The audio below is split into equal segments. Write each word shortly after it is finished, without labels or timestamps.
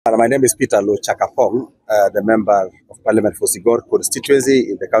My name is Peter Lochakapong, the Member of Parliament for Sigor constituency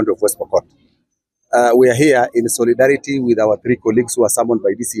in the county of West Pokot. We are here in solidarity with our three colleagues who are summoned by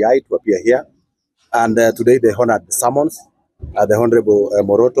DCI to appear here. And today they honored the summons, the Honorable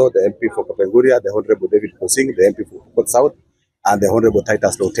Moroto, the MP for Kapenguria, the Honorable David Kosing, the MP for Pokot South, and the Honorable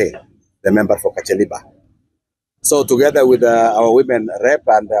Titus Lote, the member for Kacheliba. So together with our women rep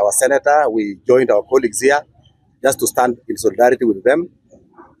and our senator, we joined our colleagues here just to stand in solidarity with them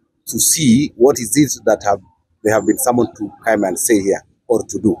to see what is it that they have been summoned to come and say here or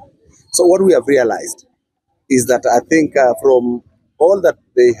to do. So what we have realized is that I think from all that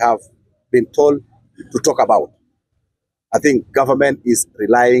they have been told to talk about, I think government is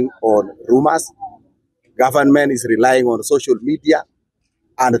relying on rumors, government is relying on social media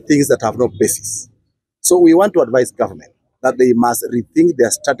and things that have no basis. So we want to advise government that they must rethink their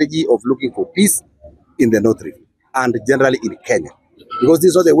strategy of looking for peace in the North Rift and generally in Kenya. Because this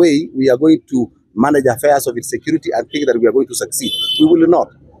is not the way we are going to manage affairs of insecurity and think that we are going to succeed. We will not.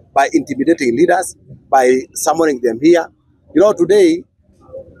 By intimidating leaders, by summoning them here. You know, today,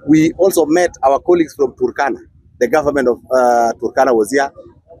 we also met our colleagues from Turkana. The government of Turkana was here.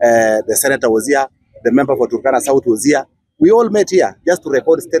 The senator was here. The member for Turkana South was here. We all met here just to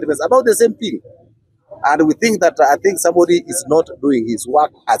record statements about the same thing. And we think that I think somebody is not doing his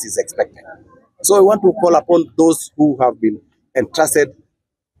work as is expected. So I want to call upon those who have been entrusted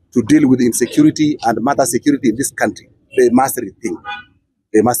to deal with insecurity and matter security in this country. They must rethink.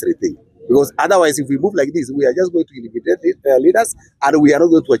 They must rethink. Because otherwise, if we move like this, we are just going to intimidate leaders and we are not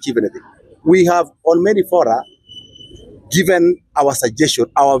going to achieve anything. We have on many fora given our suggestion,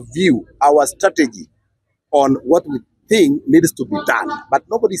 our view, our strategy on what we think needs to be done, but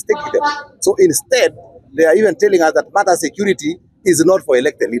nobody is taking them. So instead, they are even telling us that matter security is not for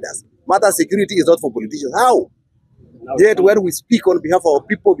elected leaders. Matter security is not for politicians. How? Yet when we speak on behalf of our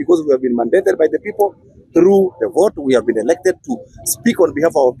people, because we have been mandated by the people through the vote, we have been elected to speak on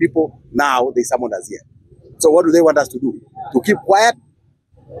behalf of our people. Now they summon us here. So what do they want us to do? To keep quiet?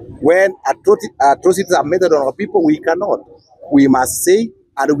 When atrocities are made on our people, we cannot. We must say,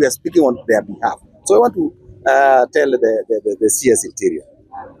 and we are speaking on their behalf. So I want to tell the CS Interior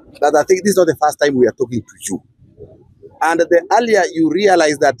that I think this is not the first time we are talking to you. And the earlier you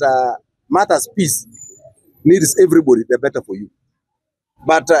realize that matters peace needs everybody, the better for you.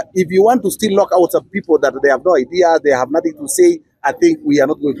 But if you want to still lock out some people that they have no idea, they have nothing to say, I think we are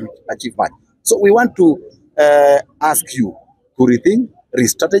not going to achieve much. So we want to ask you to rethink,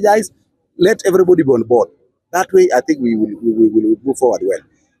 re-strategize, let everybody be on board. That way, I think we will move forward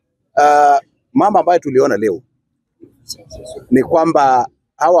well. Mama ambayo tuliona leo ni kwamba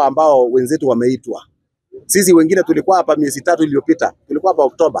hawa ambao wenzetu wameitwa. Sisi wengine tulikuwa hapa miezi 3 iliyopita, tulikuwa hapa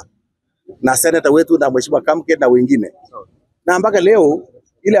Oktoba na senator wetu na mheshimiwa Kamke na wengine. Na mpaka leo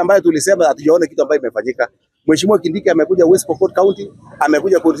ile ambayo tulisema hatujaona kitu ambayo imefanyika. Mheshimiwa Kindiki amekuja West Pokot County,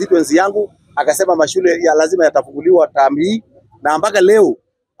 amekuja constituency yangu, akasema mashule ya lazima yatafunguliwa term hii, na mpaka leo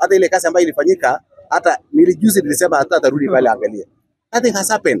hata ile kazi ambayo ilifanyika, hata nilijuzi nilisema hata atarudi pale angalia. Nothing has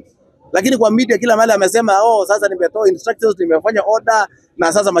happened. Lakini kwa media kila mahali amesema sasa nimetoa instructions, nimefanya order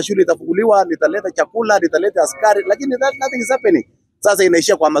na sasa mashule itafunguliwa, nitaleta chakula, nitaleta askari, lakini nothing is happening. Sasa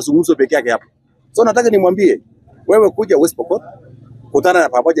inaishia kwa mazungumzo pekee yake hapo. So nataka nimwambie wewe kuja West Pokot, kutana na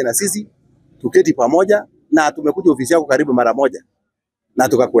pamoja na sisi, tuketi pamoja, na tumekuja ofisi yako karibu mara moja na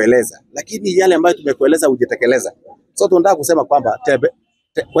tukakueleza. Lakini yale ambayo tumekueleza hujatekeleza. So tunataka kusema kwamba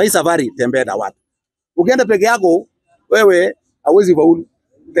kwa hii safari tembea na watu. Ukienda peke yako wewe hauwezi faulu.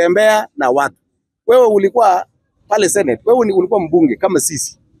 Tembea na watu. Wewe ulikuwa pale Senate, wewe ulikuwa mbunge kama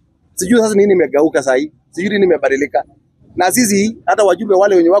sisi. Sijui sasa nini imegeuka sasa hivi. Sijui nini imebadilika. Na sisi hata wajumbe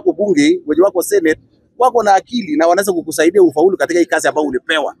wale wenye wako bunge, wenye wako Senate, wako na akili na wanaweza kukusaidia ufaulu katika hii kazi ambayo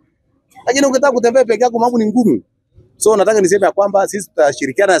ulipewa. Lakini ukitaka kutembea peke yako mambo ni ngumu. So nataka niseme ya kwamba sisi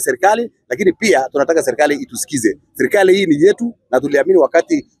tutashirikiana na serikali, lakini pia tunataka serikali itusikize. Serikali hii ni yetu na tuliamini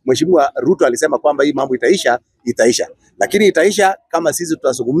wakati Mheshimiwa Ruto alisema kwamba hii mambo itaisha. Lakini itaisha kama sisi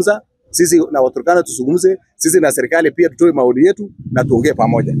tutazungumza, sisi na Waturkana tuzungumze, sisi na serikali pia tutoe maoni yetu na tuongee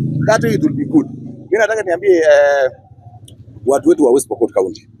pamoja. That way it will be good. Mimi nataka niambie watu wetu wa West Pokot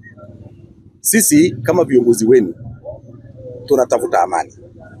County. Sisi kama viongozi wenu tunatafuta amani.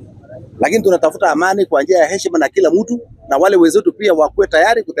 Lakini tunatafuta amani kwa njia ya heshima na kila mtu, na wale wenzetu pia wakuwe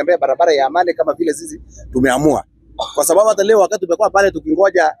tayari kutembea barabara ya amani kama vile sisi tumeamua. Kwa sababu hata leo wakati tumekuwa pale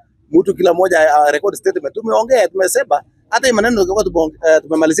tukingoja mtu kila mmoja record statement, tumeongea, tumesema hata hii maneno tungekuwa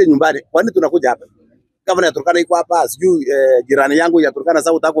tumemalizia nyumbani. Kwa nini tunakuja hapa? Kama ya Turkana iko hapa, sijui jirani yangu ya Turkana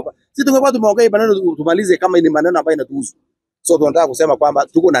South hapa. Sisi tungekuwa tumeongea maneno tumalize kama ni maneno ambayo inatuhusu. So tunataka kusema kwamba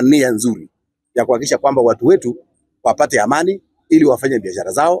tuko na nia nzuri ya kuhakikisha kwamba watu wetu wapate amani, ili wafanye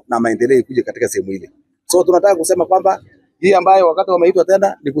biashara zao na maendeleo ikuje katika sehemu ile. So tunataka kusema kwamba hii ambayo wakati wameitwa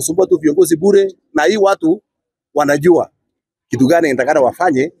tena ni kusumbua tu viongozi bure, na hii watu wanajua kitu gani inatakana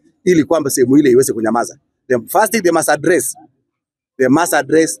wafanye ili kwamba sehemu ile iweze kunyamaza. First they must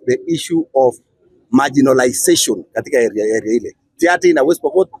address the issue of marginalization katika area ile. Tiati na West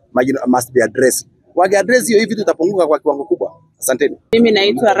Pokot must be addressed. Wakiaddress hiyo hivi tutapunguka kwa kiwango kubwa. Asanteni. Mimi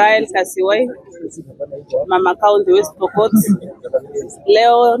naitwa Rael Kasiwai, Mama County West Pokot.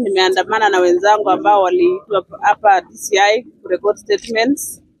 Leo nimeandamana na wenzangu ambao waliitwa hapa DCI kurecord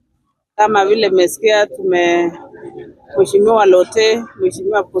statements. Kama vile mmesikia, Mheshimiwa Lote,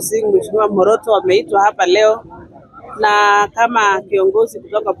 Mheshimiwa Posing, Mheshimiwa Moroto wameitwa hapa leo, na kama kiongozi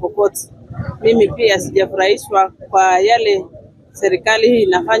kutoka Pokot, mimi pia sijafurahishwa kwa yale serikali hii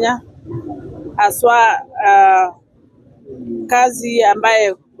inafanya, haswa kazi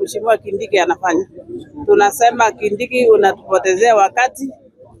ambaye Mheshimiwa Kindiki anafanya. Tunasema Kindiki, unatupotezea wakati.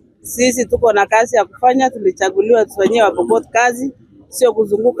 Sisi tuko na kazi ya kufanya, tulichaguliwa tufanyie Pokot kazi, sio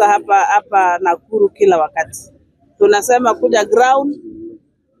kuzunguka hapa Nakuru kila wakati. Tunasema kuja ground,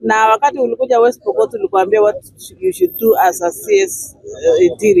 na wakati ulikuja West Pokot ulikuambia what you should do as a CS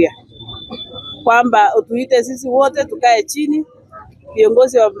interior, kwamba utuite sisi wote tukae chini,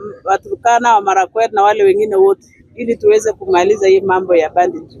 viongozi wa Turkana, wa Marakwet na wale wengine wote, ili tuweze kumaliza hii mambo ya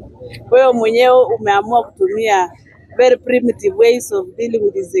bandit. Wewe mwenyewe umeamua kutumia very primitive ways of dealing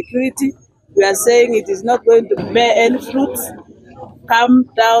with insecurity. We are saying it is not going to bear any fruits. Come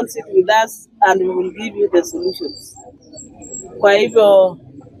down, sit with us and we will give you the solutions. Kwa hivyo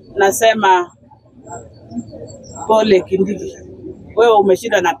nasema pole Kindiki, wewe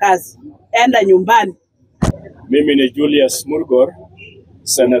umeshinda na kazi, enda nyumbani. Mimi ni Julius Murgor,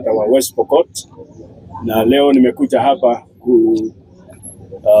 Senator wa West Pokot, na leo nimekuja hapa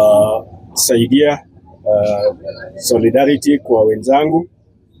kusaidia solidarity kwa wenzangu,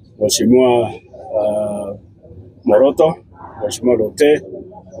 Mheshimiwa Moroto, Mheshimiwa Lote,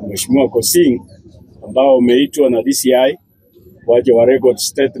 Mheshimiwa Posing, ambao umeitwa na DCI waje wa record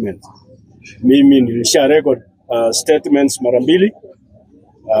statement. Mimi nilisha record statements mara mbili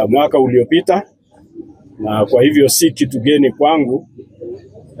mwaka uliopita, na kwa hivyo si kitu geni kwangu.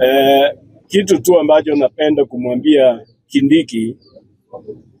 Kitu tu ambacho napenda kumwambia Kindiki,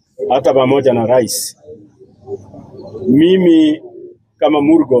 hata pamoja na rais, mimi kama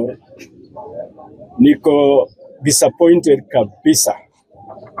Murgor niko disappointed kabisa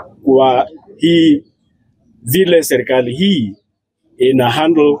kwa hii vile serikali hii ina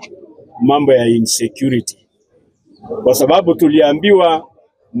handle mambo ya insecurity, kwa sababu tuliambiwa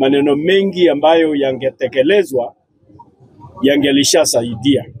maneno mengi ambayo yangetekelezwa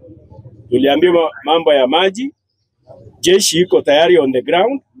yangelishasaidia. Tuliambiwa mambo ya maji, jeshi iko tayari on the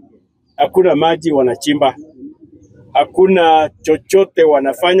ground, hakuna maji wanachimba, hakuna chochote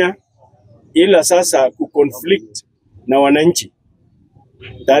wanafanya, ila sasa kuconflict na wananchi.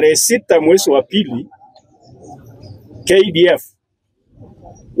 Tarehe 6 mwezi wa pili, KDF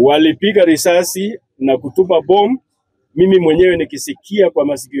walipiga risasi na kutupa bomu, mimi mwenyewe nikisikia kwa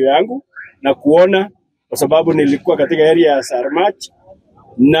masikio yangu na kuona, kwa sababu nilikuwa katika area ya Sarmach.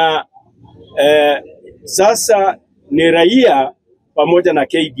 Na sasa ni raia pamoja na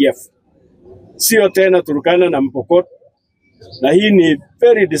KDF, sio tena Turkana na Pokot, na hii ni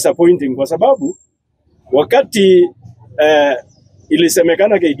very disappointing, kwa sababu wakati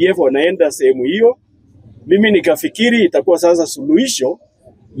ilisemekana KDF wanaenda sehemu hiyo, mimi nikafikiri itakuwa sasa suluhisho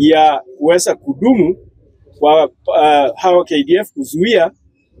ya kuweza kudumu kwa hawa KDF kuzuia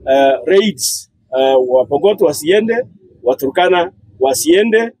raids, wa Pokot wasiende, wa Turkana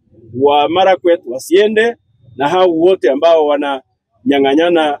wasiende, wa Marakwet wasiende, na hao wote ambao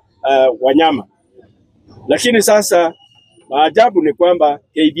wananyang'anyana wanyama. Lakini sasa maajabu ni kwamba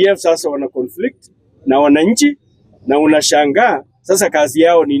KDF sasa wana conflict na wananchi, na unashangaa sasa kazi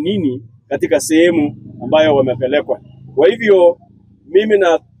yao ni nini katika sehemu ambayo wamepelekwa. Kwa hivyo mimi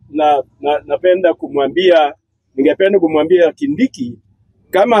ningependa kumwambia Kindiki,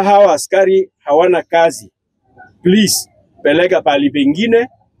 kama hawa askari hawana kazi, please peleka pahali pengine,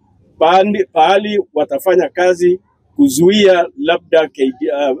 pahali watafanya kazi kuzuia labda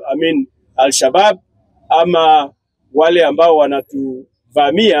Al-Shabaab ama wale ambao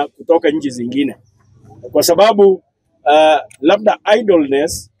wanatuvamia kutoka nchi zingine, kwa sababu labda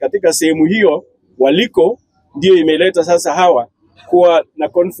idleness katika sehemu hiyo waliko ndio imeleta sasa hawa kuwa na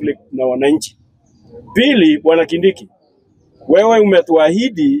conflict na wananchi. Pili, Bwana Kindiki, wewe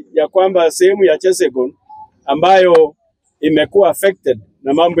umetuahidi ya kwamba sehemu ya Chesegon ambayo imekuwa affected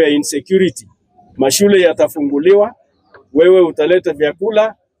na mambo ya insecurity, mashule yatafunguliwa, wewe utaleta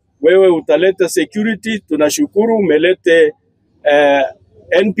vyakula, wewe utaleta security. Tunashukuru umelete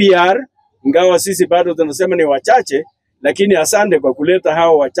NPR, ingawa sisi bado tunasema ni wachache, lakini asante kwa kuleta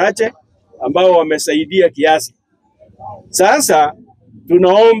hao wachache ambao wamesaidia kiasi. Sasa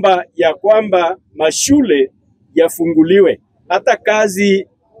tunaomba ya kwamba mashule yafunguliwe, hata kazi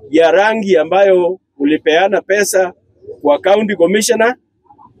ya rangi ambayo ulipeana pesa kwa county commissioner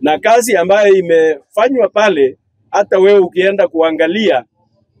na kazi ambayo imefanywa pale, hata wewe ukienda kuangalia,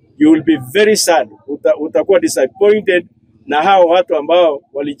 you will be very sad. Utakuwa disappointed na hao watu ambao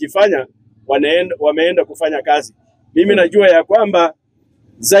walijifanya wameenda kufanya kazi. Mimi najua ya kwamba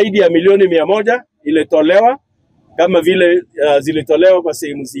zaidi ya milioni 100 ilitolewa kama vile zilitolewa kwa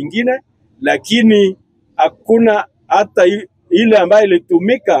sehemu zingine, lakini hakuna hata ile ambayo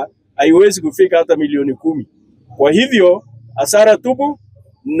ilitumika haiwezi kufika hata milioni 10. Kwa hivyo hasara tubu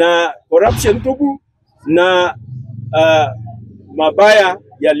na corruption tubu na mabaya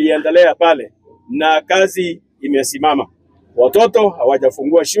yaliendelea pale na kazi imesimama. Watoto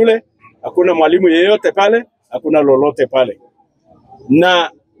hawajafungua shule, hakuna mwalimu yeyote pale, hakuna lolote pale.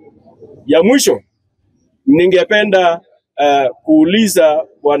 Na ya mwisho ningependa kuuliza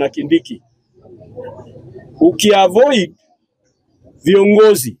Bwana Kindiki, ukiavoid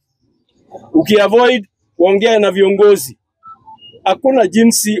viongozi, ukiavoid kuongea na viongozi, hakuna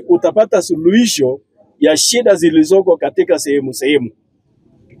jinsi utapata suluhisho ya shida zilizoko katika sehemu.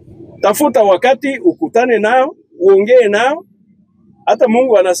 Tafuta wakati, ukutane nao, uongee nao. Hata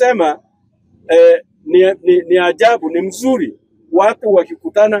Mungu anasema ni ajabu, ni mzuri watu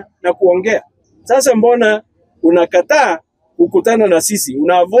wakikutana na kuongea. Sasa mbona unakataa kukutana na sisi,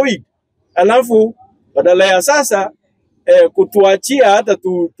 una avoid, alafu badala ya sasa kutuachia hata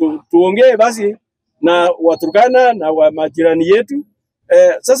tuongee basi na Waturkana na wa majirani yetu,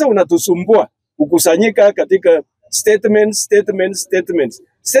 sasa unatusumbua kukusanyika katika statements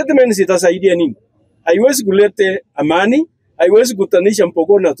itasaidia nini? Haiwezi kulete amani, haiwezi kutanisha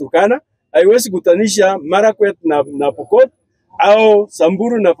Pokot na Turkana, haiwezi kutanisha Marakwet na Pokot au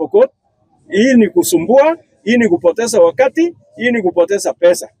Samburu na Pokot. Hii ni kusumbua, hii ni kupoteza wakati, hii ni kupoteza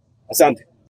pesa. Asante.